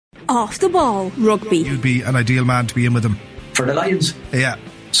Off the Ball Rugby. You'd be an ideal man to be in with them. For the Lions? Yeah.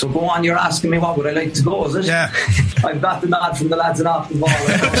 So go on, you're asking me what would I like to go, is it? Yeah. I've got the nod from the lads in Off the Ball.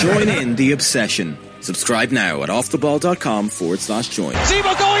 Join in the obsession. Subscribe now at offtheball.com/join.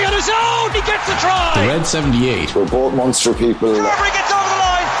 Zebo going on his own, he gets the try. The Red 78. We're both Munster people. Carberry gets over the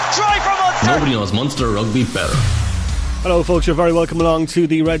line, try from Munster. Nobody knows Munster rugby better. Hello folks, you're very welcome along to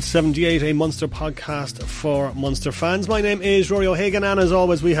the Red 78, a Munster podcast for Munster fans. My name is Rory O'Hagan, and as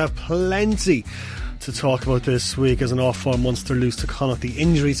always we have plenty to talk about this week as an off-form Munster lose to Connacht. The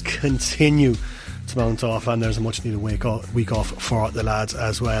injuries continue to mount off, and there's a much needed week off for the lads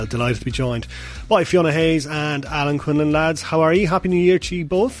as well. Delighted to be joined by Fiona Hayes and Alan Quinlan. Lads, how are you? Happy New Year to you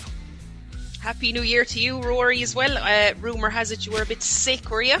both. Happy New Year to you, Rory, as well. Rumour has it you were a bit sick,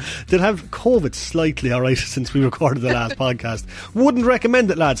 were you? Did have COVID slightly, alright, since we recorded the last podcast. Wouldn't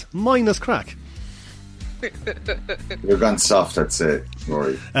recommend it, lads. Minus crack. You're gone soft, I'd say,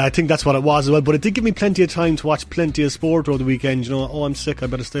 Rory. I think that's what it was as well, but it did give me plenty of time to watch plenty of sport over the weekend. You know, I'm sick, I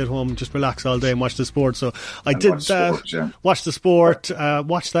better stay at home and just relax all day and watch the sport. So I did watch the sport,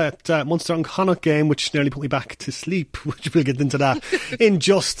 watch that Munster and Connacht game, which nearly put me back to sleep, which we'll get into that in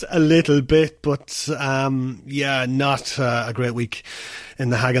just a little bit. But not a great week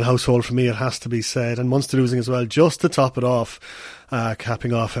in the Hagan household for me, it has to be said. And Munster losing as well, just to top it off.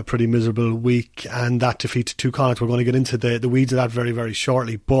 Capping off a pretty miserable week, and that defeat to Connacht. We're going to get into the weeds of that very, very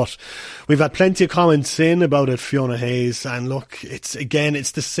shortly, but we've had plenty of comments in about it, Fiona Hayes, and look, it's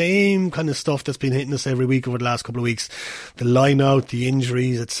the same kind of stuff that's been hitting us every week over the last couple of weeks. The line out, the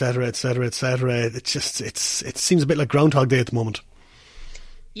injuries, etc, etc, etc. It seems a bit like Groundhog Day at the moment.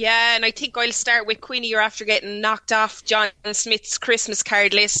 Yeah, and I think I'll start with Queenie. You're after getting knocked off John Smith's Christmas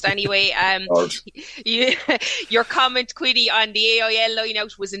card list anyway. Your comment, Queenie, on the AIL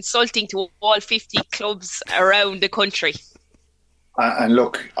line-out was insulting to all 50 clubs around the country. And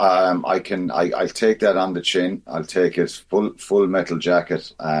look, I'll take that on the chin. I'll take it full metal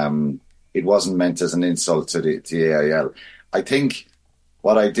jacket. It wasn't meant as an insult to the AIL. I think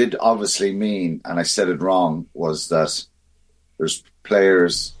what I did obviously mean, and I said it wrong, was that there's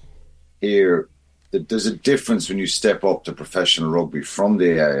players here that there's a difference when you step up to professional rugby from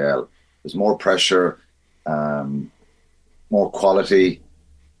the AIL. There's more pressure, more quality.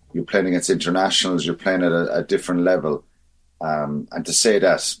 You're playing against internationals. You're playing at a different level. And to say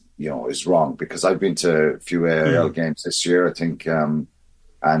that, is wrong, because I've been to a few AIL games this year, I think, and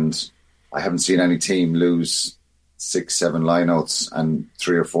I haven't seen any team lose 6-7 lineouts and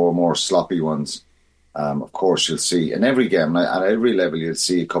 3 or 4 more sloppy ones. Of course, you'll see in every game, at every level, you'll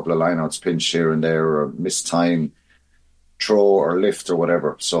see a couple of lineouts pinched here and there, or missed time, throw or lift or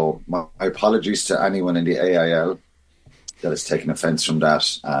whatever. So my apologies to anyone in the AIL that has taken offence from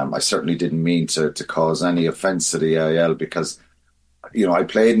that. I certainly didn't mean to cause any offence to the AIL, because, I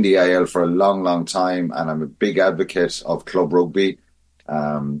played in the AIL for a long, long time, and I'm a big advocate of club rugby.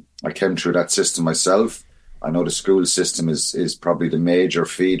 I came through that system myself. I know the school system is probably the major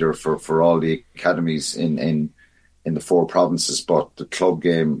feeder for all the academies in the 4 provinces, but the club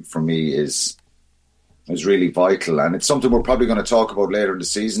game for me is really vital, and it's something we're probably going to talk about later in the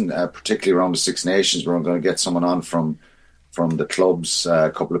season, particularly around the Six Nations, where I'm going to get someone on from the clubs,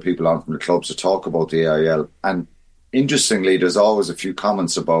 a couple of people on from the clubs to talk about the AIL. And interestingly, there's always a few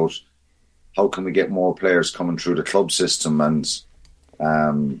comments about how can we get more players coming through the club system, and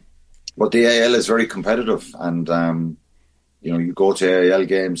but the AIL is very competitive, and you go to AIL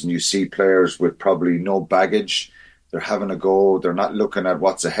games and you see players with probably no baggage. They're having a go. They're not looking at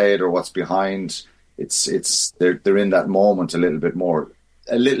what's ahead or what's behind. They're in that moment a little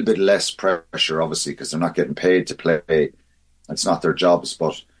bit less pressure, obviously, because they're not getting paid to play. It's not their jobs.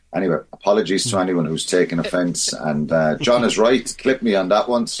 But anyway, apologies to anyone who's taken offence. And John is right. Clip me on that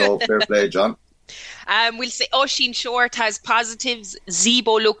one. So fair play, John. We'll say Oisin Short has positives.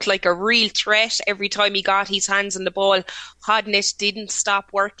 Zebo looked like a real threat every time he got his hands on the ball. Hodnett didn't stop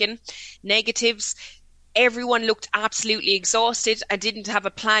working. Negatives, everyone looked absolutely exhausted and didn't have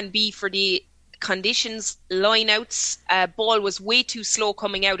a plan B for the conditions. Lineouts, ball was way too slow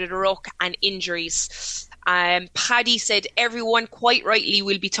coming out of the ruck, and injuries. Paddy said everyone quite rightly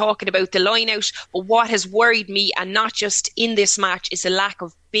will be talking about the line out, but what has worried me, and not just in this match, is the lack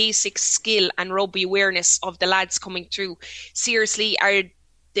of basic skill and rugby awareness of the lads coming through. Seriously, are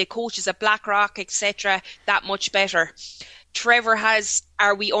the coaches at Blackrock, etc., that much better? Trevor has,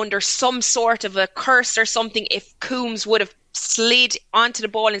 are we under some sort of a curse or something if Coombs would have slid onto the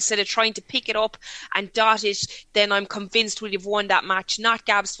ball instead of trying to pick it up and dot it, then I'm convinced we'd have won that match. Not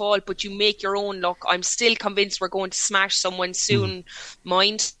Gab's fault, but you make your own luck. I'm still convinced we're going to smash someone soon.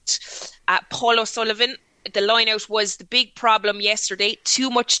 Mind. Paul O'Sullivan, the line-out was the big problem yesterday. Too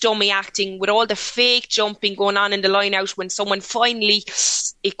much dummy acting with all the fake jumping going on in the line-out when someone finally,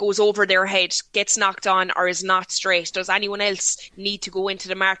 it goes over their head, gets knocked on or is not straight. Does anyone else need to go into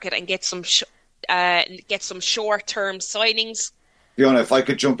the market and get some short-term signings? Fiona, if I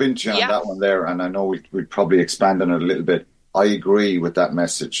could jump into you on that one there, and I know we'd probably expand on it a little bit. I agree with that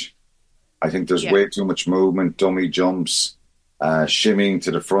message. I think there's way too much movement, dummy jumps, shimmying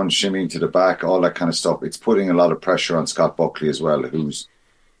to the front, shimmying to the back, all that kind of stuff. It's putting a lot of pressure on Scott Buckley as well, there's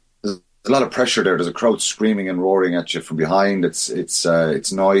a lot of pressure there. There's a crowd screaming and roaring at you from behind.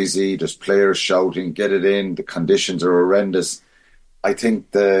 It's noisy. There's players shouting, get it in. The conditions are horrendous. I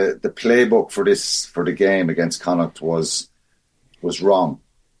think the playbook for the game against Connacht was wrong.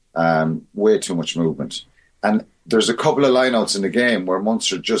 Way too much movement. And there's a couple of lineouts in the game where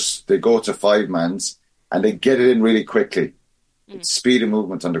Munster they go to 5-mans and they get it in really quickly. It's speed of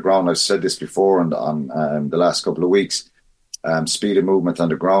movement on the ground. I've said this before on the last couple of weeks. Speed of movement on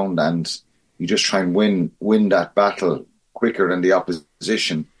the ground, and you just try and win that battle quicker than the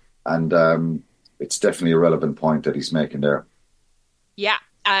opposition. And it's definitely a relevant point that he's making there. Yeah.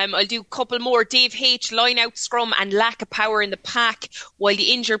 I'll do a couple more. Dave H, line out scrum and lack of power in the pack. While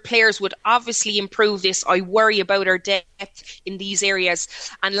the injured players would obviously improve this, I worry about our depth in these areas.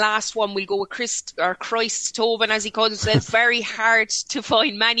 And last one, we'll go with Christ Tobin, as he calls himself. Very hard to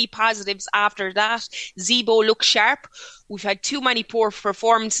find many positives after that. Zebo looks sharp. We've had too many poor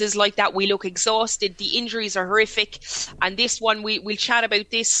performances like that. We look exhausted. The injuries are horrific. And this one, we'll chat about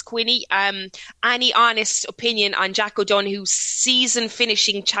this, Quinny. Any honest opinion on Jack O'Donoghue's season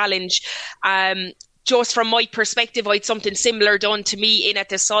finishing challenge? Just from my perspective, I had something similar done to me in at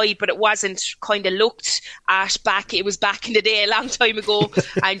the side, but it wasn't kind of looked at back. It was back in the day, a long time ago.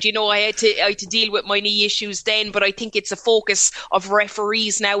 And, I had to deal with my knee issues then, but I think it's a focus of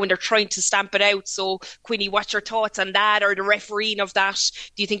referees now and they're trying to stamp it out. So, Quinny, what's your thoughts on that or the refereeing of that?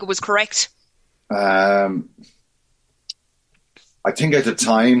 Do you think it was correct? I think at the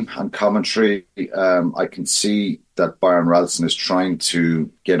time on commentary, I can see that Byron Ralston is trying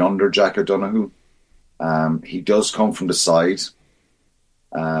to get under Jack O'Donoghue. He does come from the side.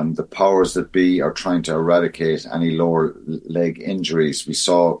 The powers that be are trying to eradicate any lower leg injuries. We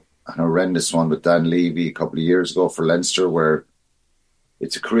saw an horrendous one with Dan Levy a couple of years ago for Leinster where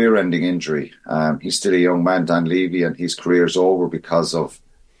it's a career-ending injury. He's still a young man, Dan Levy, and his career's over because of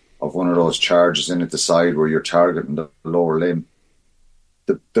one of those charges in at the side where you're targeting the lower limb.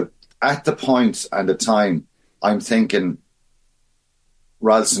 At the point and the time, I'm thinking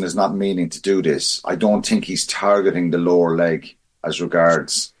Ralston is not meaning to do this. I don't think he's targeting the lower leg as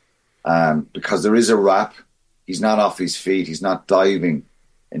regards, because there is a wrap. He's not off his feet. He's not diving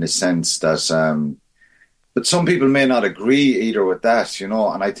in a sense that, but some people may not agree either with that,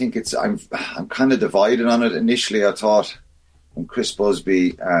 and I think I'm kind of divided on it. Initially, I thought when Chris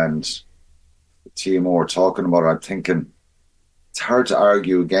Busby and the TMO were talking about it, I'm thinking it's hard to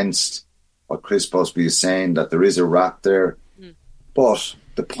argue against what Chris Busby is saying, that there is a wrap there. But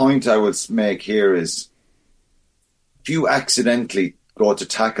the point I would make here is if you accidentally go to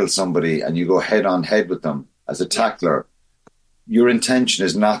tackle somebody and you go head on head with them as a tackler, your intention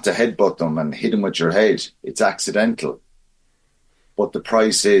is not to headbutt them and hit them with your head. It's accidental. But the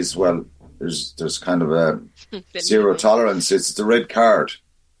price is, well, there's kind of a zero tolerance. It's the red card.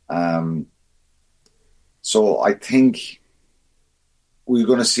 So I think we're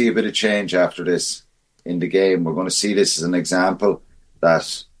going to see a bit of change after this in the game. We're going to see this as an example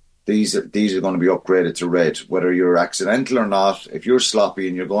that these are going to be upgraded to red. Whether you're accidental or not, if you're sloppy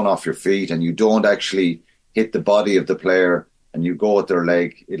and you're going off your feet and you don't actually hit the body of the player and you go at their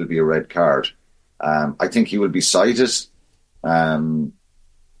leg, it'll be a red card. I think he will be cited. And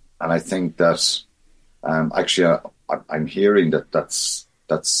I think that actually I'm hearing that's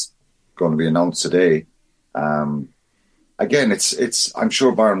going to be announced today. Again, it's. I'm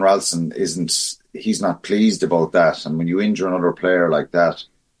sure Byron Ralston he's not pleased about that. And when you injure another player like that,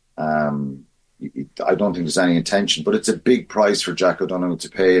 I don't think there's any intention. But it's a big price for Jack O'Donoghue to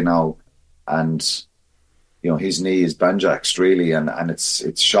pay now, and his knee is banjaxed really, and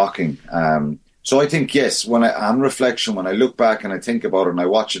it's shocking. So I think yes, on reflection, when I look back and I think about it and I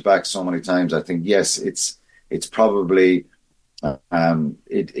watch it back so many times, I think yes, it's probably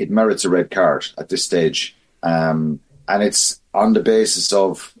it merits a red card at this stage. And it's on the basis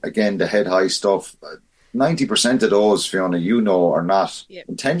of, again, the head-high stuff. 90% of those, Fiona, are not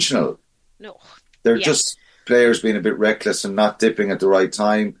intentional. No. They're just players being a bit reckless and not dipping at the right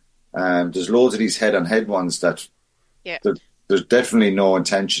time. There's loads of these head-on-head ones that there's definitely no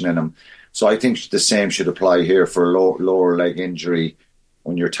intention in them. So I think the same should apply here for a lower leg injury.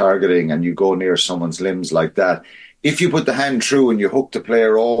 when you're targeting and you go near someone's limbs like that. If you put the hand through and you hook the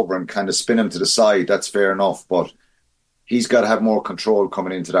player over and kind of spin him to the side, that's fair enough. But he's got to have more control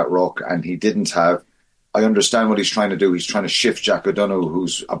coming into that ruck, and he didn't have. I understand what he's trying to do. He's trying to shift Jack O'Donoghue,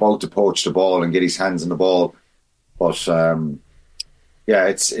 who's about to poach the ball and get his hands on the ball. But yeah,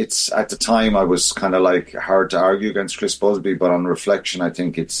 it's at the time I was kind of like hard to argue against Chris Busby, but on reflection, I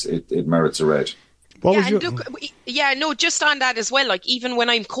think it merits a red. Just on that as well, like even when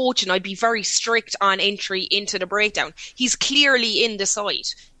I'm coaching, I'd be very strict on entry into the breakdown. He's clearly in the side.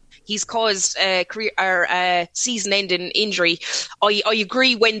 He's caused season-ending injury. I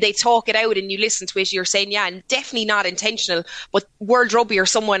agree when they talk it out and you listen to it, you're saying, yeah, and definitely not intentional, but World Rugby or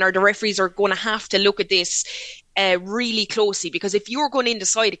someone or the referees are going to have to look at this really closely, because if you're going in the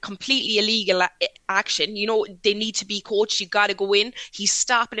side, a completely illegal action, they need to be coached. You got to go in. He's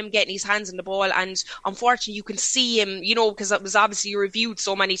stopping him getting his hands on the ball, and unfortunately you can see him, because it was obviously reviewed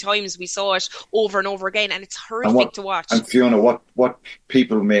so many times. We saw it over and over again, and it's horrific to watch. And Fiona, what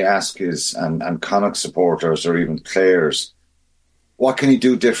people may ask is, and Connacht supporters or even players, what can he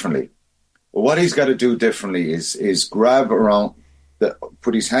do differently? Well, what he's got to do differently is grab around,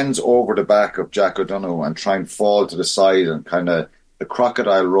 put his hands over the back of Jack O'Donoghue and try and fall to the side, and kind of the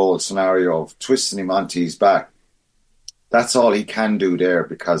crocodile roll scenario of twisting him onto his back. That's all he can do there,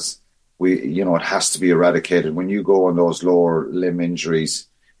 because it has to be eradicated. When you go on those lower limb injuries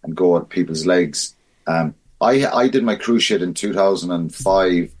and go at people's legs, I did my cruciate in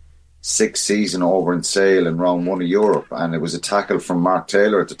 2005-6 season over in Sale in round 1 of Europe, and it was a tackle from Mark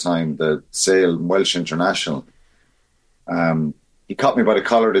Taylor at the time, the Sale Welsh international. He caught me by the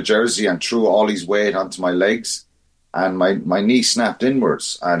collar of the jersey and threw all his weight onto my legs, and my knee snapped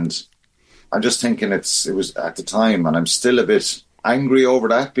inwards. And I'm just thinking it was at the time, and I'm still a bit angry over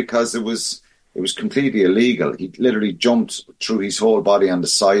that, because it was completely illegal. He literally jumped through his whole body on the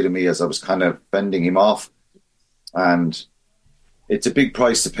side of me as I was kind of bending him off. And it's a big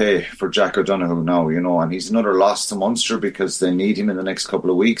price to pay for Jack O'Donoghue now, and he's another loss to Munster, because they need him in the next couple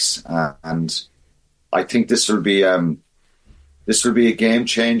of weeks. And I think this will be a game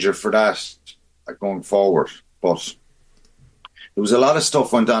changer for that going forward. But there was a lot of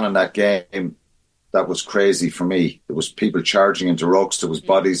stuff went on in that game that was crazy for me. There was people charging into rucks. There was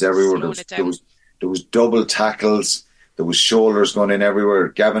bodies everywhere. There was double tackles. There was shoulders going in everywhere.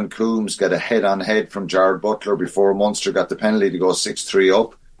 Gavin Coombs got a head-on-head from Jared Butler before Munster got the penalty to go 6-3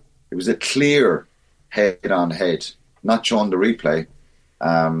 up. It was a clear head-on-head, not shown the replay.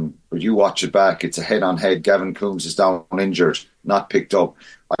 But you watch it back, it's a head-on-head. Gavin Coombs is down injured, not picked up.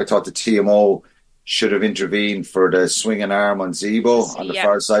 I thought the TMO should have intervened for the swinging arm on Zebo on the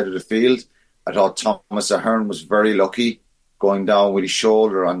far side of the field. I thought Thomas Ahern was very lucky going down with his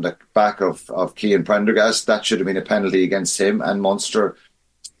shoulder on the back of Cian Prendergast. That should have been a penalty against him and Munster.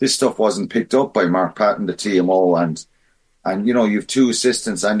 This stuff wasn't picked up by Mark Patton, the TMO, and you've two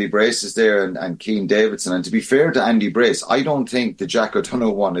assistants, Andy Brace is there and Keane Davidson. And to be fair to Andy Brace, I don't think the Jack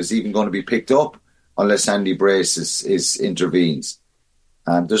O'Donoghue one is even going to be picked up unless Andy Brace intervenes.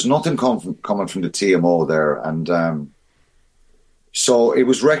 And there's nothing coming from the TMO there. And so it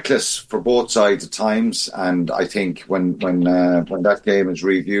was reckless for both sides at times. And I think when that game is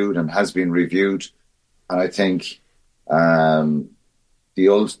reviewed and has been reviewed, and I think the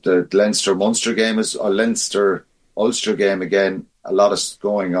Leinster-Munster game is a Leinster-Ulster game again, a lot of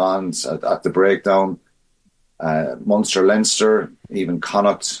going on at the breakdown. Munster-Leinster, even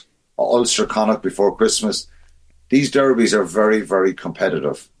Connacht, Ulster-Connacht before Christmas. These derbies are very, very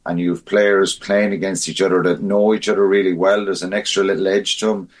competitive, and you have players playing against each other that know each other really well. There's an extra little edge to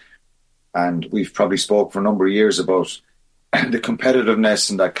them, and we've probably spoke for a number of years about the competitiveness,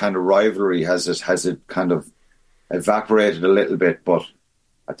 and that kind of rivalry has it kind of evaporated a little bit. But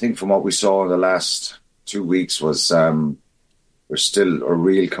I think from what we saw in the last 2 weeks was there's still a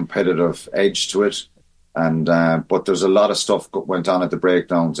real competitive edge to it, and but there's a lot of stuff went on at the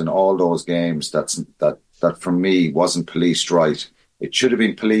breakdowns in all those games that for me wasn't policed right. It should have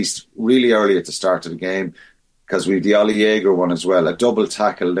been policed really early at the start of the game, because we had the Ollie Jaeger one as well, a double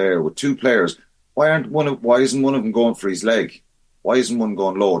tackle there with two players. Why isn't one of them going for his leg? Why isn't one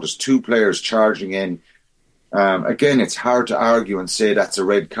going low? There's two players charging in. Again, it's hard to argue and say that's a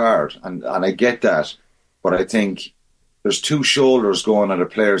red card, and I get that, but I think there's two shoulders going at a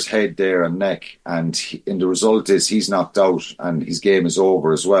player's head there and neck, and the result is he's knocked out and his game is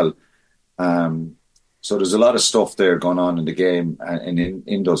over as well. So there's a lot of stuff there going on in the game and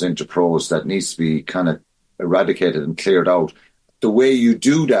in those interpros that needs to be kind of eradicated and cleared out. The way you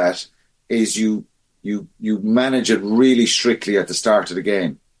do that is you manage it really strictly at the start of the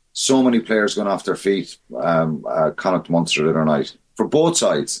game. So many players going off their feet, Connacht Munster the other night. for both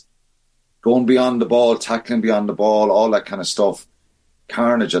sides. Going beyond the ball, tackling beyond the ball, all that kind of stuff.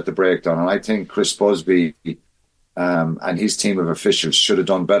 Carnage at the breakdown. And I think Chris Busby and his team of officials should have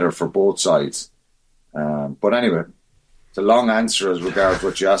done better for both sides. But anyway, it's a long answer as regards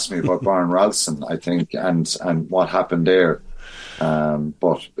what you asked me about Byron Ralston, I think, and what happened there.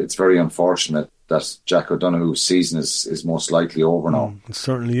 But it's very unfortunate that Jack O'Donoghue's season is most likely over now. It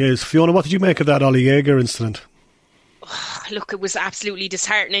certainly is. Fiona, what did you make of that Ollie Jaeger incident? Look, it was absolutely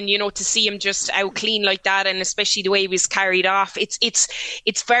disheartening, to see him just out clean like that, and especially the way he was carried off.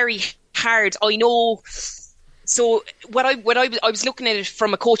 It's very hard. I know. So I was looking at it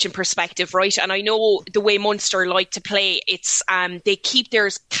from a coaching perspective, right? And I know the way Munster like to play. It's they keep their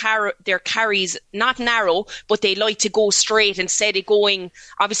carries not narrow, but they like to go straight instead of going.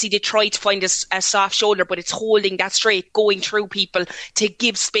 Obviously, they try to find a soft shoulder, but it's holding that straight, going through people to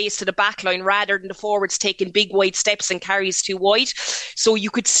give space to the back line rather than the forwards taking big wide steps and carries too wide. So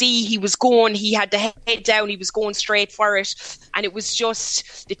you could see he was going. He had the head down. He was going straight for it, and it was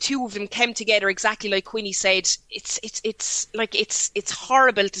just the two of them came together exactly like Quinny said. It's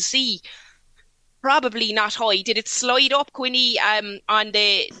horrible to see. Probably not high. Did it slide up, Quinny, on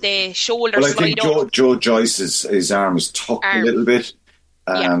the shoulder? Well, I think Joe Joyce's his arm is tucked a little bit.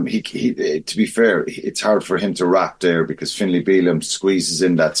 He to be fair, it's hard for him to wrap there because Finlay Bealham squeezes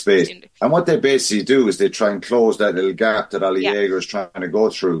in that space. And what they basically do is they try and close that little gap that Ollie Jaeger is trying to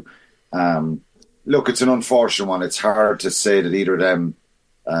go through. Look, it's an unfortunate one. It's hard to say that either of them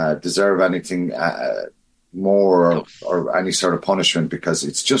deserve anything more or any sort of punishment, because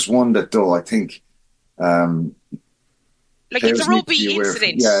it's just one that, though, I think it's a rugby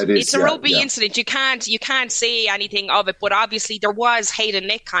incident. Yeah, it is. It's a rugby incident. You can't say anything of it, but obviously there was head and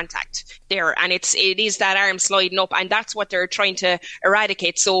neck contact there, and it is that arm sliding up, and that's what they're trying to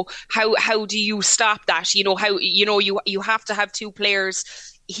eradicate. So how do you stop that? You have to have two players.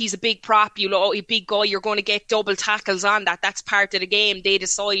 He's a big prop, a big guy. You're going to get double tackles on that. That's part of the game. They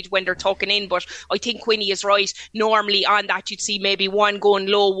decide when they're tucking in. But I think Quinny is right. Normally on that, you'd see maybe one going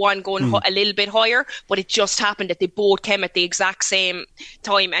low, one going a little bit higher. But it just happened that they both came at the exact same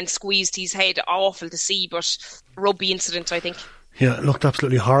time and squeezed his head. Awful to see, but rugby incident, I think. Yeah, it looked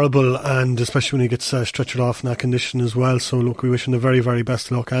absolutely horrible, and especially when he gets stretchered off in that condition as well. So look, we wish him the very, very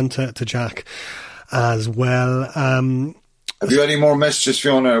best of luck, and to Jack as well. Have you any more messages,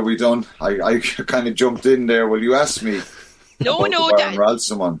 Fiona? Are we done? I kind of jumped in there. Will you ask me? No,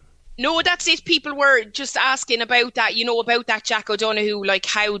 that's it. People were just asking about that. About that Jack O'Donoghue. Like,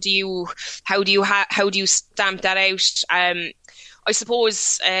 how do you stamp that out? I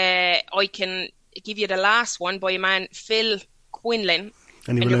suppose I can give you the last one by a man, Phil Quinlan.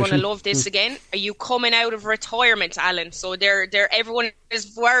 And you're going to love this again. Are you coming out of retirement, Alan? So everyone is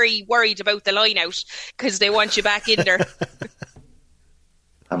very worried about the line out because they want you back in there.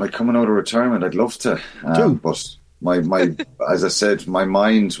 Am I coming out of retirement? I'd love to, but my as I said, my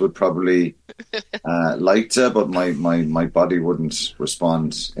mind would probably like to, but my body wouldn't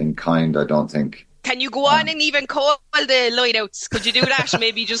respond in kind, I don't think. Can you go on and even call the line-outs? Could you do that?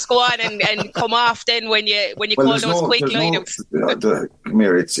 Maybe just go on and come off then when you call those quick line-outs? Come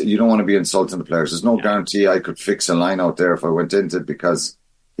here, you don't want to be insulting the players. There's no guarantee I could fix a line-out there if I went into it, because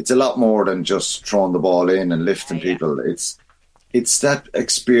it's a lot more than just throwing the ball in and lifting people. It's that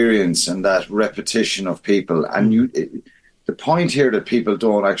experience and that repetition of people. And the point here that people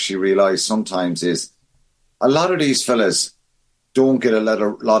don't actually realise sometimes is a lot of these fellas don't get a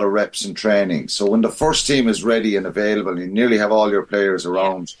lot of reps in training. So when the first team is ready and available, you nearly have all your players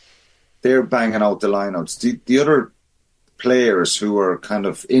around, they're banging out the lineouts. The other players who are kind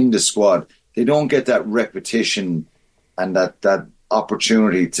of in the squad, they don't get that repetition and that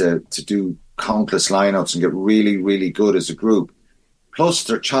opportunity to do countless lineouts and get really, really good as a group. Plus,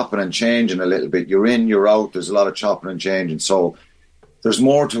 they're chopping and changing a little bit. You're in, you're out. There's a lot of chopping and changing. So there's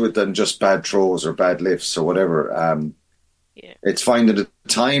more to it than just bad throws or bad lifts or whatever. It's finding the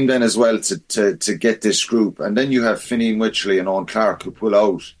time then as well to get this group. And then you have Finney Wycherley and Owen Clark who pull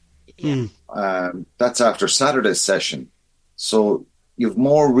out. That's after Saturday's session. So you've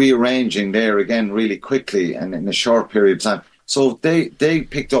more rearranging there again really quickly and in a short period of time. So they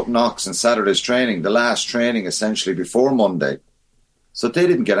picked up knocks in Saturday's training, the last training essentially before Monday. So they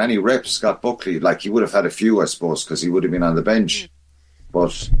didn't get any reps, Scott Buckley. Like, he would have had a few, I suppose, because he would have been on the bench.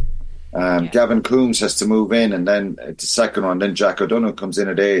 But Gavin Coombs has to move in, and then it's the second one. Then Jack O'Donoghue comes in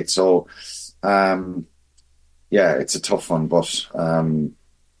at 8. So, it's a tough one. But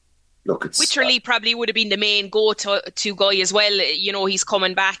look, it's Wycherley probably would have been the main go-to guy as well. You know, he's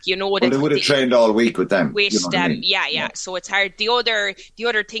coming back. You know that they would have trained all week with them. With you know them, I mean? yeah. So it's hard. The other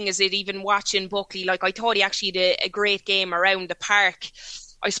thing is that even watching Buckley, like I thought he actually did a great game around the park.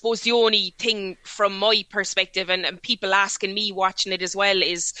 I suppose the only thing from my perspective, and people asking me watching it as well,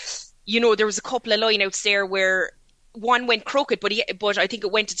 is, you know, there was a couple of lineouts there where one went crooked, but I think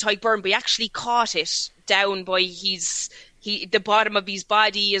it went to Tyburn, but he actually caught it down by the bottom of his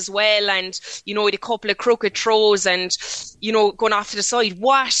body as well, and, you know, a couple of crooked throws and, you know, going off to the side.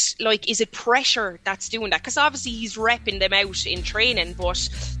 What, like, is it pressure that's doing that? Because obviously he's repping them out in training, but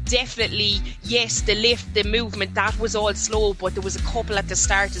definitely, yes, the lift, the movement, that was all slow, but there was a couple at the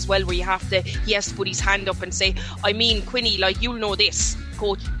start as well where he has to put his hand up and say, I mean, Quinny, like, you'll know this,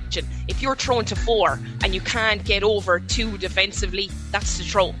 coach. If you're thrown to 4 and you can't get over 2 defensively, that's the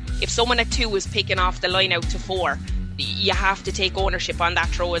throw. If someone at 2 is picking off the line out to 4, you have to take ownership on that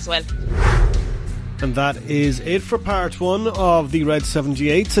throw as well. And that is it for part 1 of the Red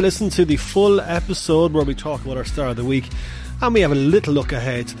 78. To listen to the full episode where we talk about our star of the week, and we have a little look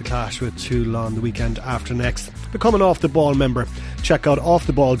ahead to the clash with Toulon the weekend after next. Become an Off The Ball member. Check out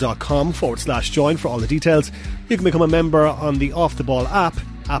offtheball.com/join for all the details. You can become a member on the Off The Ball app,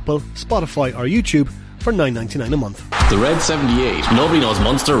 Apple, Spotify or YouTube for $9.99 a month. The Red 78. Nobody knows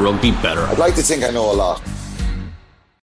Munster rugby better. I'd like to think I know a lot.